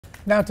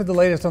Now to the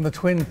latest on the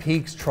Twin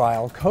Peaks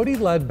trial. Cody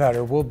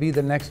Ledbetter will be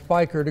the next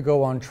biker to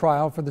go on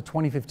trial for the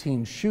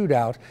 2015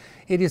 shootout.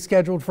 It is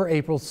scheduled for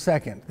April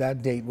 2nd.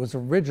 That date was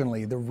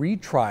originally the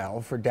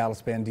retrial for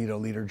Dallas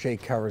Bandito leader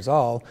Jake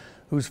Carrizal,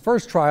 whose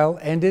first trial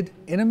ended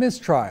in a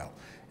mistrial.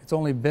 It's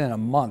only been a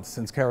month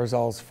since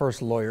Carrizal's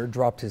first lawyer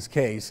dropped his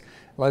case.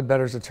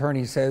 Ledbetter's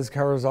attorney says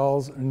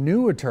Carrizal's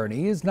new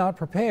attorney is not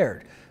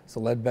prepared. So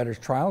Ledbetter's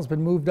trial has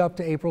been moved up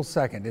to April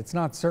 2nd. It's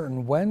not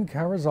certain when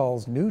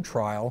Carrizal's new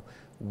trial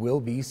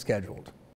will be scheduled.